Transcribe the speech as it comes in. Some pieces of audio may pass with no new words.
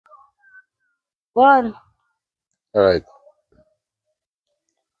Go on. Alright.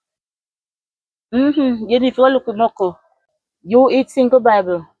 You need to look at Moko. You eat single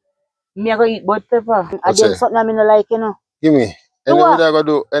Bible. Me I go eat bud pepper. And What's them it? something I no like, you know. Give me. Do And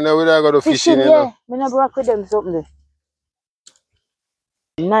then we what? gotta do fishing, Fishing, you know. yeah. Me no broke with them something there.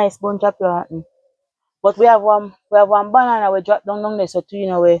 Nice bunch of plantain. But we have one banana we drop down there so too, you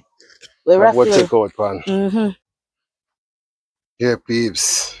know, we But what raffle. check out pan. Mm-hmm. Yeah,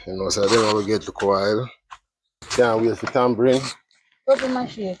 peeps. You know, so then we get look a while. Can't wait for tambourine. What my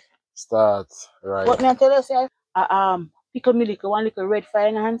shit? Start right. But me I tell you, say, pickle me little one little red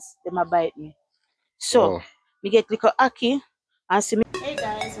finance, they might bite me. So, me get little ackee and see me. Hey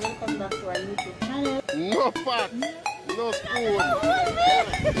guys, welcome back to our YouTube channel. No pot, no spoon.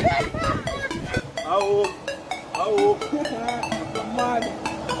 How? Mad.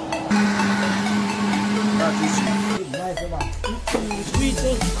 That is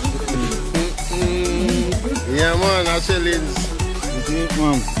yeah man, a shillings.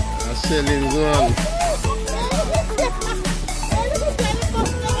 A shillings man.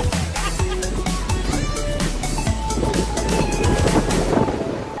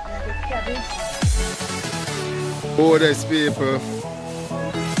 Oh, these people.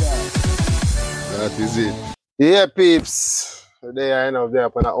 That is it. Yeah, peeps. Today I know they're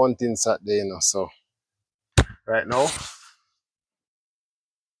up on a hunting Saturday, you know, so right now,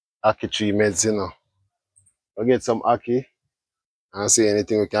 ackee tree meds, you know. We'll get some ackee and see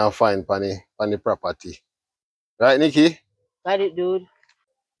anything we can find on the property. Right, Nikki? Got it, dude.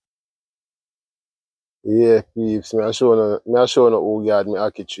 Yeah, peeps. Me a show no who yard me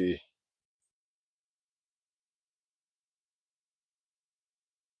ackee tree.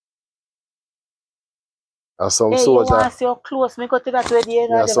 As some Hey, you soldier. want to see how close me go to that way there?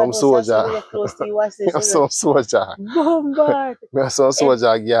 Me a some soldier. Close to you, what's this? Me a some soldier. Bombard. Me a some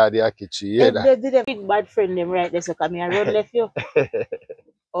soldier yard the ackee tree. Yeah, If they did a big bad friend them right there, so come here, road left you.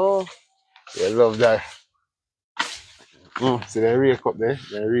 Oh. Yeah, love that. See they rake up there,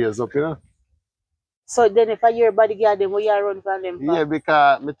 they raise up, you know. So then if I hear bodyguard them, what you run from them for? Yeah,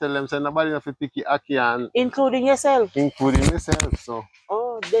 because me tell them say nobody have to pick the ackee and including yourself. including myself. So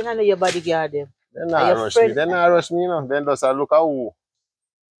Oh, then I know your bodyguard them. they not rush me. They not rush me, you know. Then just look at who.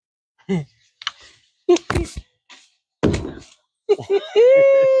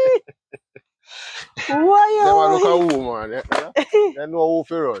 Why Them a look at who, man. They know who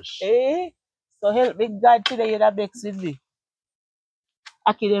for rush. Eh? So help me God today, you're vex with me.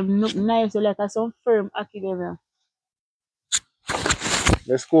 Ackee them look nice, like a some firm ackee them.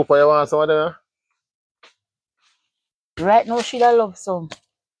 Let's go for you want some of them. Right now, she da love some.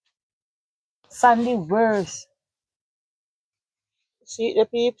 Sandy worse. See the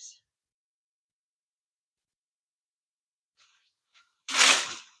peeps?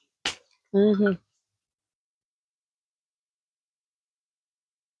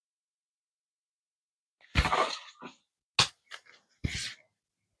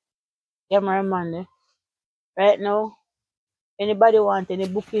 Cameraman, eh? Right now, anybody want any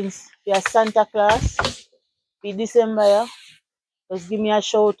bookings for Santa Claus for December, yeah? Just give me a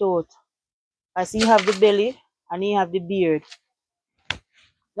shout out. As he have the belly and he have the beard.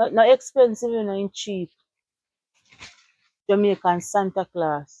 Not expensive, you know, in cheap. Jamaican Santa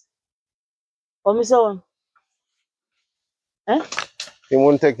Claus. What me son? Eh? He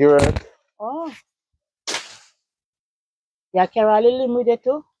won't take you right. Oh. Yeah, carry a little limb with it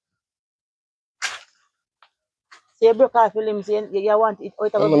too. So you broke off your limb, so you want it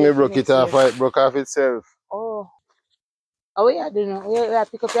out of No, me broke it off, it broke off itself. Oh. Oh, yeah, I don't know. Yeah,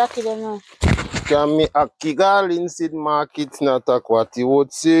 pick up your kid now. Can me ackee gal inside market not talk what you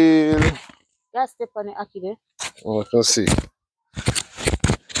would say. Yeah, step on the ackee there. Oh, can see.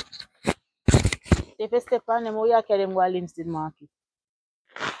 If you step on them, you carry them go to Linstead Market.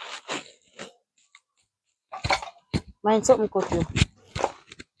 Mind something cut you.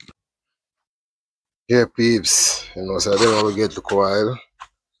 Yeah, peeps. You know, so I don't know get look a while.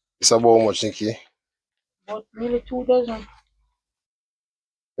 It's about how much, Nikki? About nearly 2 dozen.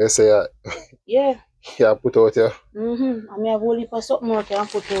 They say Yeah. yeah, put out here. I may have only for something more I can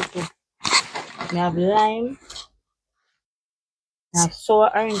put out too. I have lime. I have sour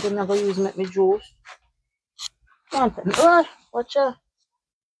orange I'm going to use make me juice. Oh, watch out.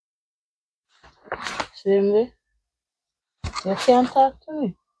 Same way. You can't talk to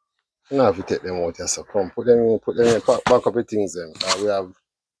me. You don't have to take them out here, so come put them in, back up the things then. We have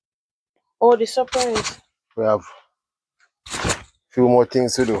The surprise. we have few more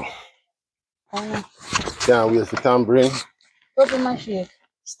things to do. Can't wait for tambourine. What my shit?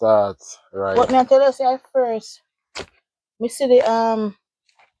 Start right. But me I tell you say first. Me see the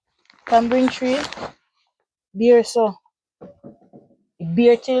Tambourine tree, beer so.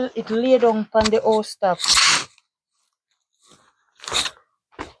 Beer till it lay down on the house top.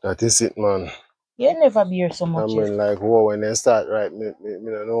 That is it, man. You never beer so much. Tambourine like whoa when they start right, me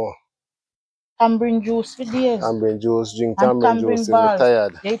don't know. Tambourine juice for days. Tambourine juice, drink And tambourine tambourine juice till me balls.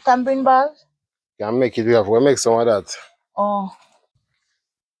 tired. You eat tambourine balls? Can make it, we have to make some of that. Oh.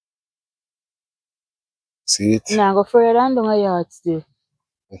 See it? Nah, go further down a yard still.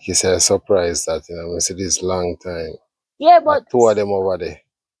 Like you say, surprised that, you know, I see this long time. Yeah, but Two of them over there.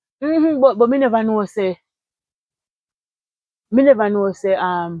 but me never know say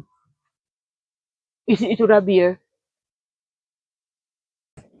it would have beer.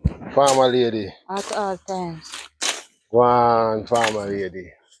 Farmer lady. At all times. One farmer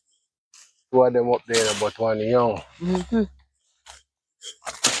lady. Two of them up there, but one young.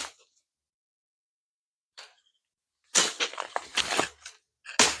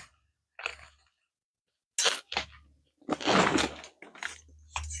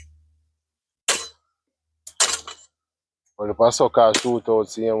 But the pastor can shoot out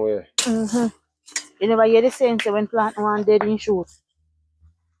same way. You never hear the saying say when plant one dead in shoot.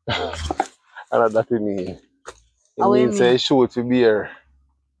 And that it mean. It How you means say mean? shoot for beer.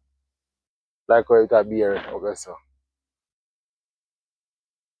 Like how it a beer, okay so.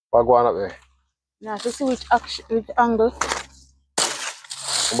 What going up there? Now to see which angle.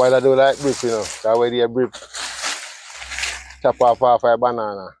 But I do like brick, you know. That way they brick. Chop off half a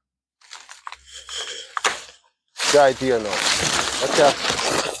banana. Dry it here now. Okay.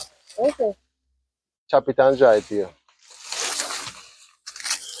 Okay. Chop it and dry it here.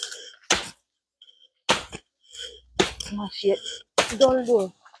 Mash it. Don't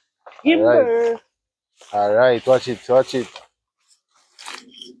do. Gimber. Alright, watch it, watch it.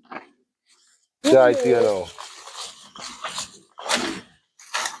 Dry it here now.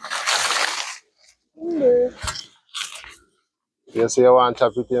 Gimber. You say you want to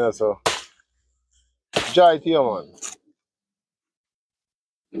chop it in, so. Dry it here, man.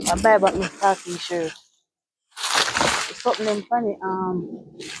 I buy about my khaki shirt. It's something them funny.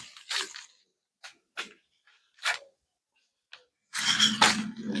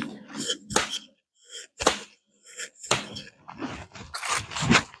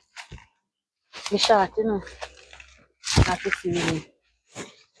 The short, you know. Not to see me.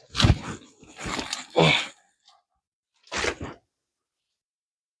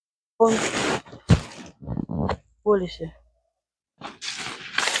 Polish.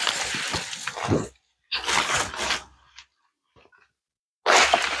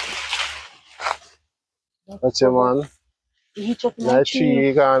 That's it, man. He took my That tree. tree,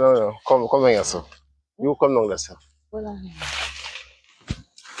 you can't, no. Come here, sir. You come down there, sir. Hold on.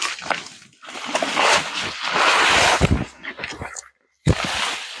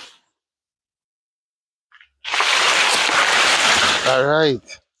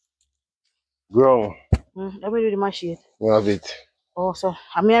 Alright. Grown. Let me do the machine. You have it. Oh, so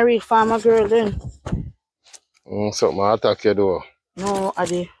I'm married farmer girl then. Something I attack you though. No, I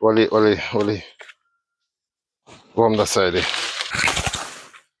did. Wally. Go on the side there.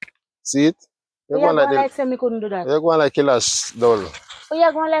 See it? You're going like say me couldn't do that. You're going like killers doll. Oh,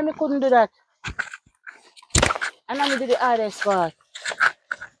 you're going like me couldn't do that. And I'm do the hardest part.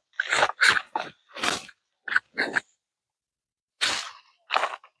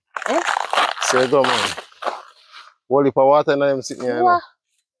 Eh? Say go, man. Wally for water and I'm sitting here. What?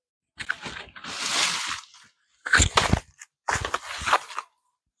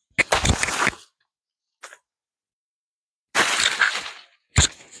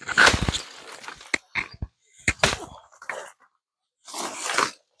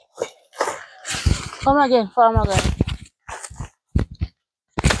 Come again, farmer girl.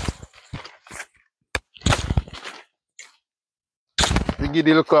 You give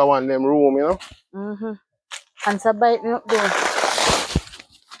the look at one them room, you know? And so bite me up there.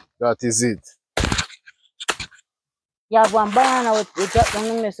 That is it. You have one banana with drop down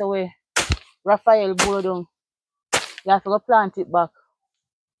in this away. Raphael go down. You have to go plant it back.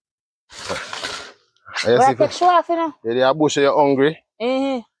 But I take show off, you know? Yeah, the bush, you're hungry?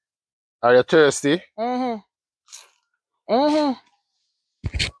 Are you thirsty? Hey,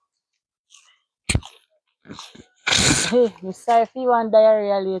 I'm sorry if you want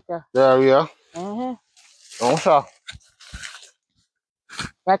diarrhea later. Diarrhea? Oh, sir.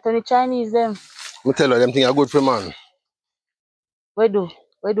 That's the Chinese them. I tell you, them things are good for man. Where do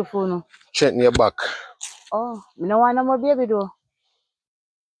for no? Strengthen your back. Oh, I don't want no more baby though.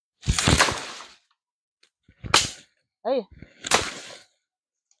 Hey.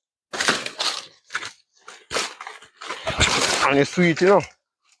 And it's sweet, you know?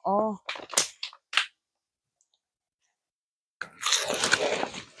 Oh.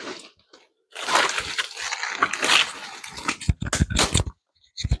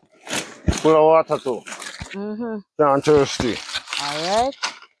 Full of water too. I'm thirsty. Alright.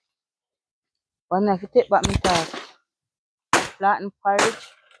 But now if you take back my thought. Plantain porridge,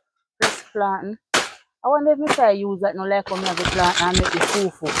 fresh plantain. I wonder if me try use that no like when me have the plantain and make the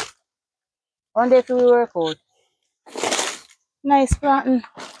fufu. I wonder if it will work out. Nice plantain.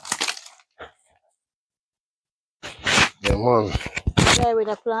 Yeah, man. Try with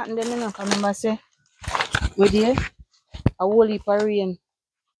the plantain then, you know. I remember say, with there, a whole heap of rain.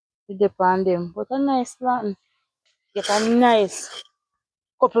 To depend them. But a nice plantain. Get a nice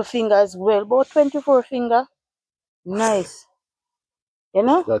couple fingers well. About 24 finger. Nice. You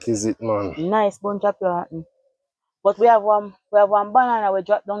know? That is it, man. Nice bunch of plantain. But we have one banana we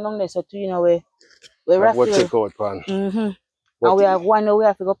drop down there so too, you know, we What raffle. check out, pan. And we have one we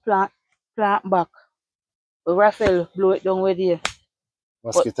have to go plant back. We raffle blow it down with here.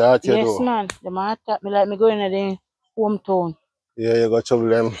 Mosquito at you yes, though. man. They might attack me like me going to the hometown. Yeah, you got trouble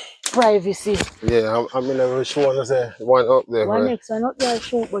them. Privacy. Yeah, I'm never sure to say one up there. One next one up there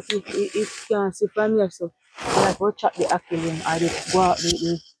shoot, but if you can't see from here, so you have to chop the ackee or the go out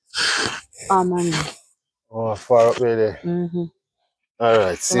the almond. Oh, far up there.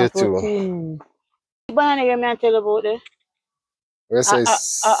 Alright, see you too. The banana game I tell you about there.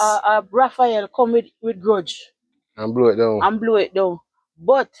 Yes, Raphael come with grudge. And blow it down. And blow it down.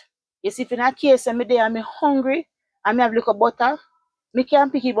 But you see, if in a case I'm there, I'm hungry, and I have little butter, I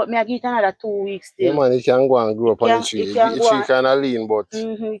can't pick it, but I give it another 2 weeks still. Yeah, man, you can go and grow up on the tree. The tree kind of lean, but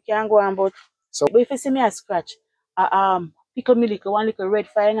you can go on, but but if you see me a scratch, pickle me one little red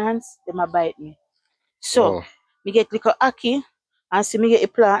finance, they might bite me. So me get little ackee, and see me get a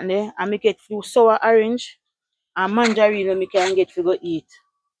plant there, and me get few sour orange and mandarin me can get to go eat.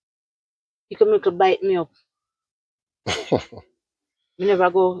 Pickle me bite me up. Me never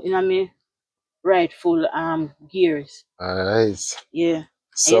go in a me rightful gears. Alright. Yeah.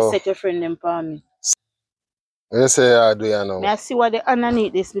 So and you set your friend them for me. You say I do you know. I see what they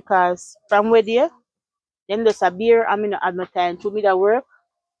underneath this because from where there, them just a beer and me not have no time to me that work.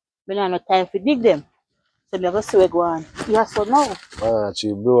 Me not have no time to dig them. So me go see where go on. Yeah, so now.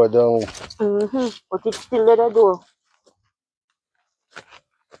 She blow it down. But it's still there though.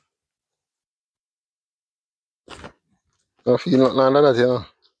 I feel nothing under that, you know.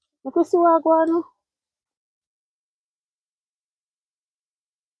 You can see where I go on now.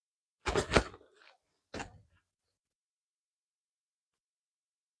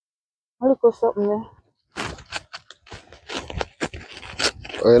 Look at something there.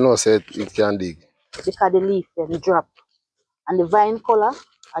 Oh, you know, say it can dig. Because the leaf then drop. And the vine color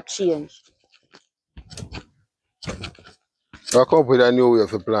are change. I come up with a new way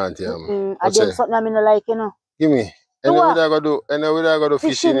of plant, yeah. I did something I mean like, you know. Give me. Anyway, I go do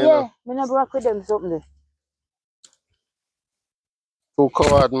fishing, you know. Me no broke with them something there. Too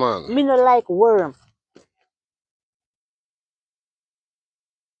coward, man. Me no like worm.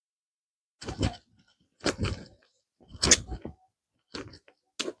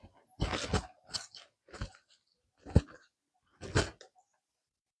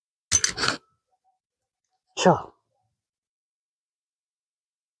 Sure.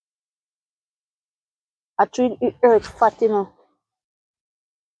 I treat it earth fat, you know.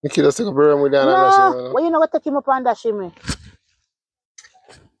 You can just take a burn with that and dash him, you know? Well, you know what take him up and dash him?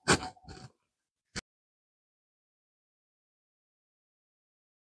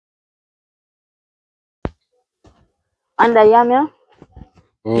 And the yam, yeah?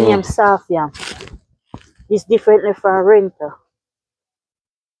 Yam soft yam. It's differently from renter.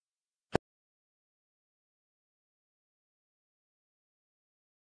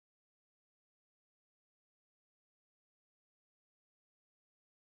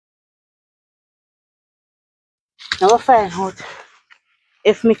 Now we'll find out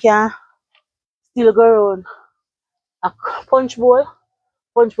if me can still go around a punch bowl.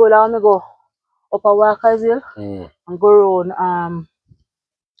 Punch bowl, I want to go up a Walker's Hill and go around.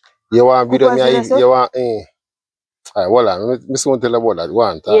 You want to be there? You want, Alright, hold on. I just want to tell you about that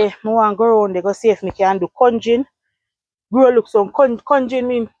one. Yeah, I want to go around there, go see if me can do conjing. Grow look some conjing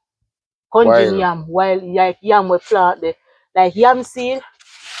mean conjing yam, while like yam we plant there. Like yam seed,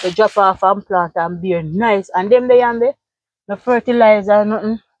 they drop off and plant and bear nice. And them the yam there, no fertilizer,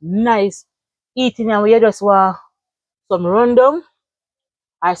 nothing. Nice. Eating yam, we just want some rundown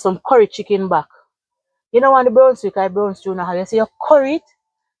or some curry chicken back. You know when the brown stew, now you see you curry it,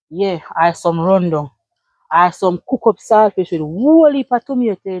 yeah, or some rundown. Or some cook up saltfish with whole heap of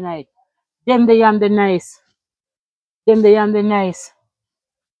tomato in it. Them the yam the nice.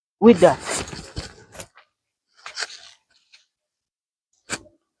 with that.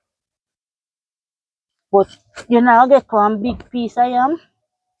 But you know, get one big piece I am.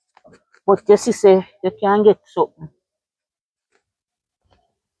 But you see, say you can get something.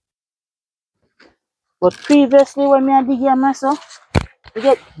 But previously, when me I dig yam myself, you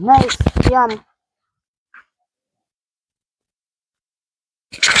get nice yam.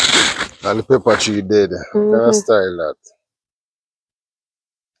 And the pepper tree dead. Can I style that?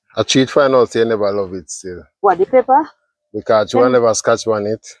 A cheat find out you never love it still. What, the pepper? Because you never scratch on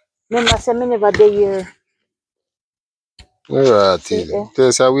it. Remember, say me never dey here. Yeah,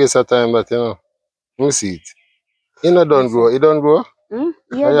 it's a waste of time, but you know. You see it. You know don't grow. It don't grow? Yeah,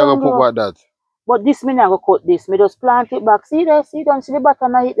 you don't gonna put grow. what that? But this me not go cut this. Me just plant it back. See there, see, don't see the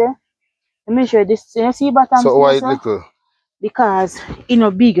bottom of it there? Let me show you this. You see bottom? So why it little? Because it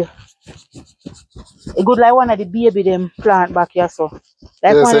no big. It good like one of the baby them plant back here so.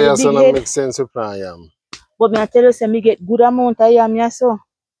 Like you one say of the big not head. make sense to plant yam. But me I tell you say me get good amount of yam here so.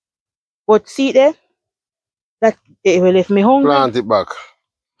 But see there? That it will leave me hungry. Plant it back.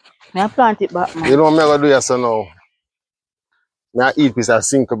 Me I plant it back, man. You know what I'm gonna do yes or no? Me I eat piece of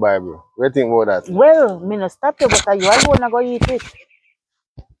sink Bible. What do you think about that? Well, me no stop you, but you alone go eat it.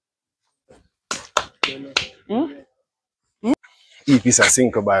 Eat piece of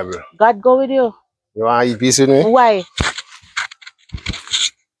sink Bible. God go with you. You want to eat piece with me? Why?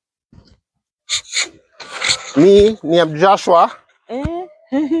 Me named Joshua.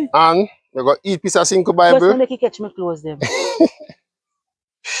 And we go eat piece of sink Bible. Just make you catch me close them.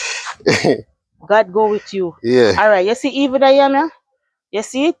 God go with you. Yeah. Alright, you see even I am here? You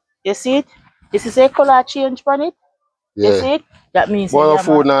see it? You see it? This is a color change on it. Yeah. You see it? That means no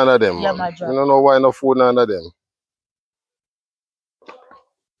food none of them. Yeah, You don't know why no food none of them.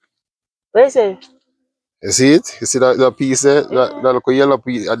 What is it? You see it? You see that piece there? That little yellow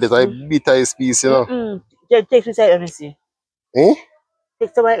piece, that's a bitterest piece, you know. Take this out, let me see. Eh?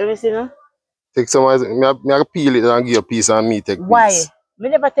 Take some out, let me see, no? Take some, I peel it and give you a piece and me take piece. Why? Me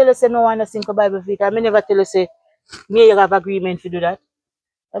never tell you say no one to sing a Bible feet. I me never tell you say me you have agreement to do that.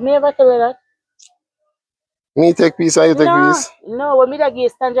 I me never tell you that. Me take piece and you take piece? No, when me da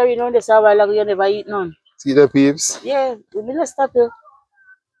give tangerine on this hour like you never eat none. See the peeps? Yeah, we not stop you.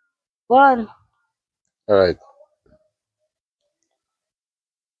 Go on. Alright.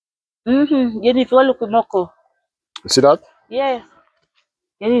 You need to go look for Moko. You see that? Yeah.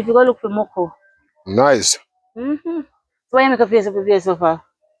 You need to go look for Moko. Nice. So why you make a face up your face so far?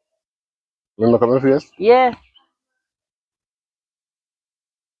 You make my face? Yeah.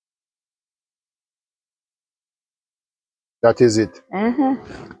 That is it.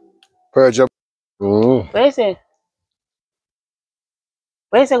 Purge up. What you say?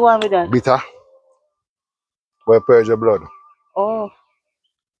 What you say go on with that? Bitter. Where purge your blood. Oh.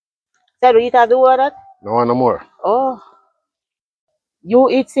 So do you have to do all that? No more. Oh. You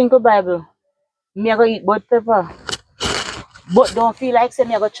eat single Bible. Me I go eat blood pepper. But don't feel like say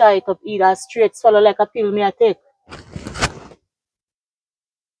me I go try it up either straight swallow like a pill me I take.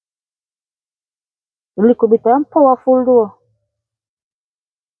 A little bit powerful though.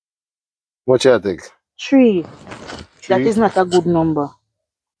 What you take? 3. That is not a good number.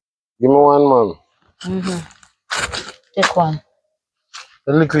 Give me one, man. Take one.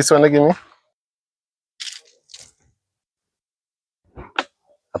 The littlest one, give me.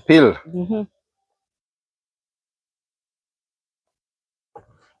 A pill.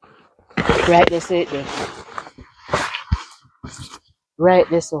 Right, this it there. Right,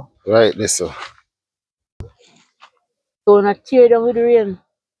 this so. Right, this so. So not tear down with the rain.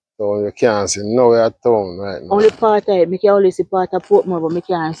 So you can't see nowhere at town right now. Only part of it, me can only see part of Portmore, but me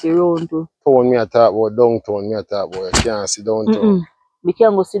can't see round too. Town me a talk about, downtown me a talk about, you can't see downtown. Me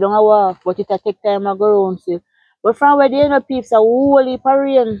can go sit down a walk, but it take time to go round see. But from where they end up peeps, a whole heap of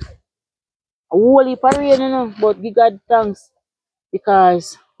rain. A whole heap of rain, you know. But give God thanks.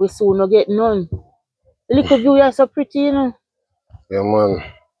 Because we soon no get none. Little view are so pretty, you know. Yeah, man.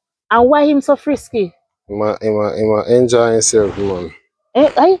 And why him so frisky? He enjoy himself, man.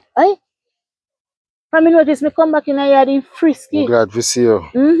 Hey. From me notice me come back in a yard in frisky. I'm glad to see you.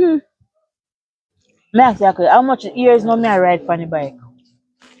 Me ask you, how much years now me I ride for the bike?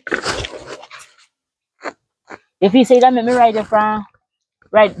 If you say that make me ride you from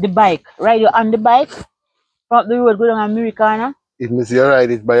ride you on the bike from up the road go down Americana. It means you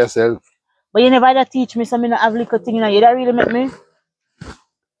ride it by yourself. But you never had to teach me so me not have little thing in you. That really make me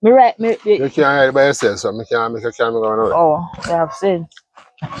ride me. You can't ride it by yourself, so I can't make a camera go on. Oh, you have sense.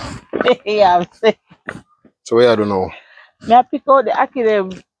 You have sense. So what you do now? Me I pick out the ackee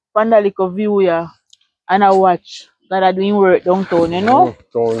them from the little view here and I watch. God are doing work downtown, you know?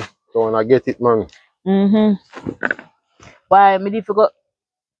 Town, I get it, man. Why, me need to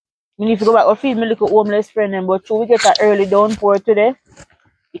go back or feed me little homeless friend them, but we get an early downpour today.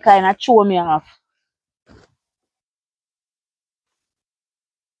 It kind of chew me off.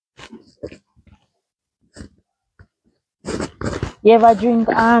 You ever drink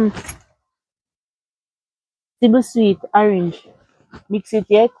Tibble sweet orange? Mix it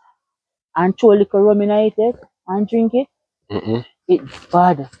yet and throw a little rum in it and drink it? It's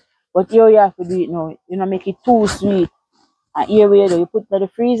bad. But here you have to do it now. You know, make it too sweet. And here we do, you put it in the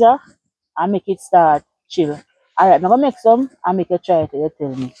freezer and make it start chill. Alright, I'm gonna make some and make you try it, you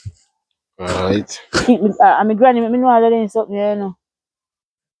tell me. Alright. And my granny make me know all of them something, you know.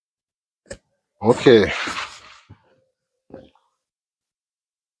 Okay.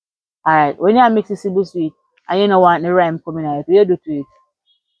 Alright, when you mix the Cebu sweet and you don't want the rhyme coming out, what you do to it?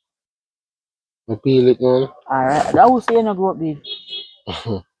 I peel it, man. Alright, that will say you not grow up big.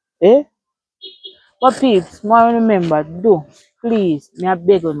 Eh? But peeps, more remember, do, please, me I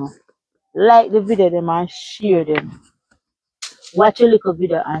beg you now. Like the video them and share them. Watch a little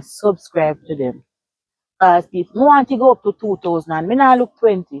video and subscribe to them. Because people, me want to go up to 2,000 and me not look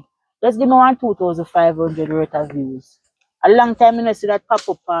 20. Just give me 2,500 worth of views. A long time I see that pop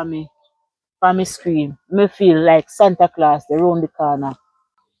up on my screen. Me feel like Santa Claus, they round the corner.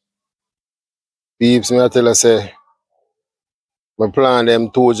 Peeps, me I tell you, say, my plan them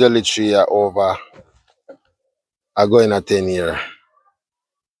 2 jelly tree are over. I go in a 10 year.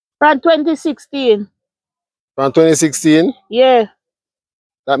 From 2016. From 2016? Yeah.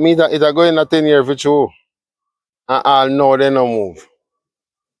 That means that it a go in a 10 year for true. And all know they no move.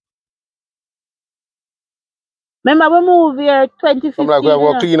 Remember we moved here 2015. I'm like, we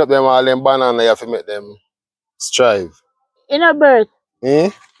have to clean up them all them banana, you have to make them strive. In a birth.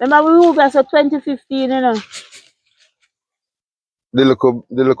 Eh? Remember we moved here so 2015, you know. The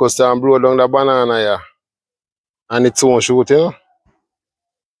little stand blow down the banana, yeah. And it won't shoot, you know?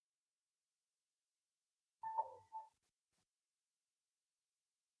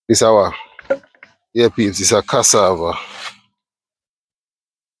 This our, yeah, peeps, this a cassava.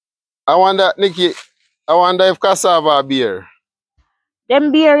 I wonder, Nikki, if cassava beer.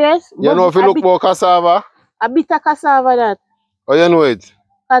 Them beer, yes. You know if you look for cassava? A bit of cassava that. Oh, you know it?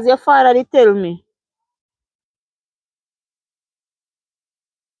 Because your father did tell me.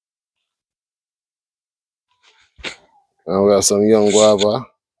 And we have some young guava.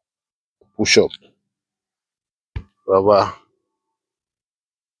 Push up. Guava.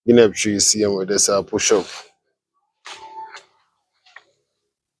 Guinea tree, see where they say push up.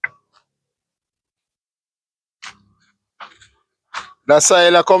 That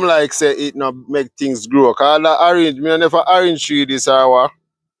soil come like say it not make things grow. Cause that orange, me never orange tree this hour.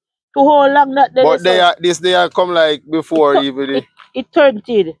 To hold long that day. But they are come like before even it turned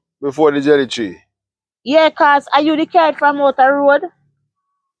it. Before the jelly tree. Yeah, cause are you the kid from Outer Road?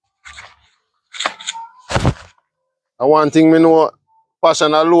 And one thing me know,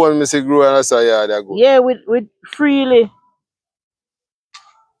 passion alone me see grow and that's how yeah, they go. Yeah, with freely.